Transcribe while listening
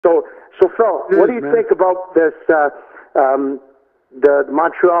So, Phil, what do you think about this, the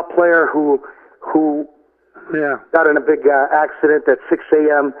Montreal player who got in a big accident at 6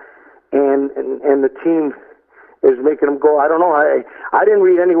 a.m. and the team is making him go? I don't know. I didn't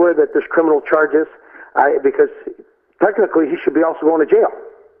read anywhere that there's criminal charges because technically he should be also going to jail.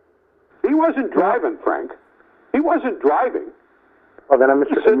 He wasn't driving, Frank. He wasn't driving. Oh, then I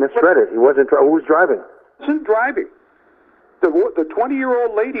misread it. He wasn't. Who was driving? He wasn't driving. The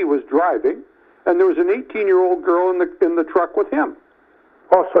 20-year-old lady was driving, and there was an 18-year-old girl in the truck with him.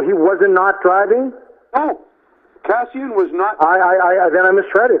 Oh, so he wasn't not driving? No, Kassian was not. Then I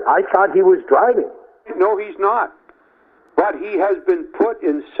misread it. I thought he was driving. No, he's not. But he has been put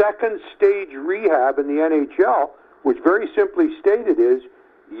in second-stage rehab in the NHL, which very simply stated is,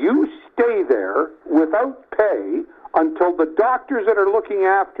 you stay there without pay until the doctors that are looking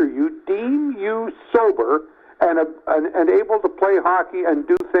after you deem you sober and able to play hockey and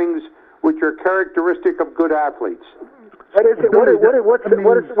do things which are characteristic of good athletes. What is it? What's the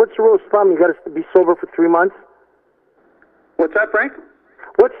rule of thumb? You got to be sober for 3 months? What's that, Frank?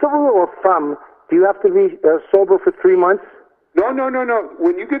 What's the rule of thumb? Do you have to be sober for 3 months? No.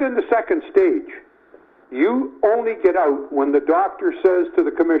 When you get in the second stage, you only get out when the doctor says to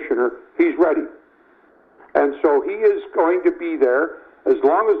the commissioner, he's ready. And so he is going to be there as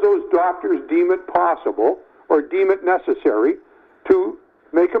long as those doctors deem it possible or deem it necessary to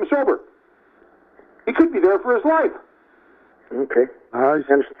make him sober. He could be there for his life. Okay. I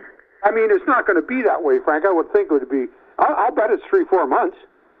mean, it's not going to be that way, Frank. I would think it would be, I'll bet it's 3-4 months.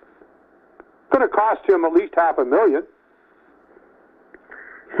 It's going to cost him at least $500,000.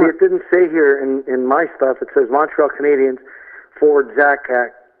 See, it didn't say here in my stuff. It says Montreal Canadiens forward Zack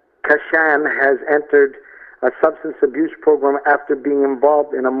Kassian has entered a substance abuse program after being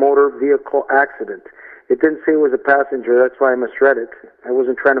involved in a motor vehicle accident. It didn't say he was a passenger. That's why I misread it. I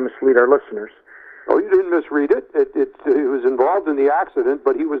wasn't trying to mislead our listeners. Oh, you didn't misread it. He was involved in the accident,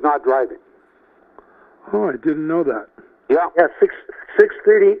 but he was not driving. Oh, I didn't know that. Yeah. Yeah,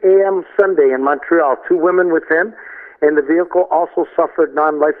 6:30 a.m. Sunday in Montreal. 2 women with him, and the vehicle also suffered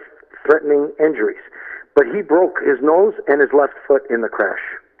non-life-threatening injuries. But he broke his nose and his left foot in the crash.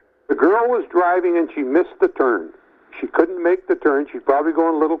 The girl was driving, and she missed the turn. She couldn't make the turn. She's probably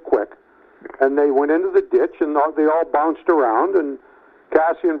going a little quick. And they went into the ditch, and they all bounced around, and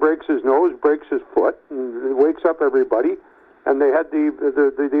Kassian breaks his nose, breaks his foot, and wakes up everybody. And they had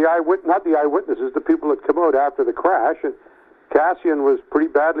not the eyewitnesses, the people that come out after the crash. And Kassian was pretty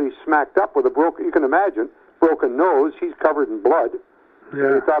badly smacked up with you can imagine, broken nose. He's covered in blood.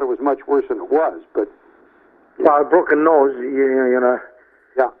 Yeah. They thought it was much worse than it was, but... Well, a broken nose, you know,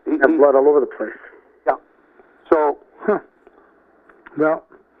 yeah, have blood all over the place. Yeah. So... Huh. Well,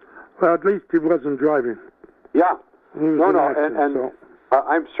 at least he wasn't driving. Yeah. So.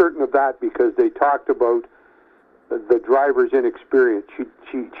 I'm certain of that because they talked about the driver's inexperience.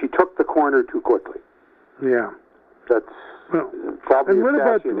 She took the corner too quickly. Yeah. That's probably if and what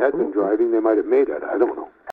Kassian had been driving, they might have made it. I don't know.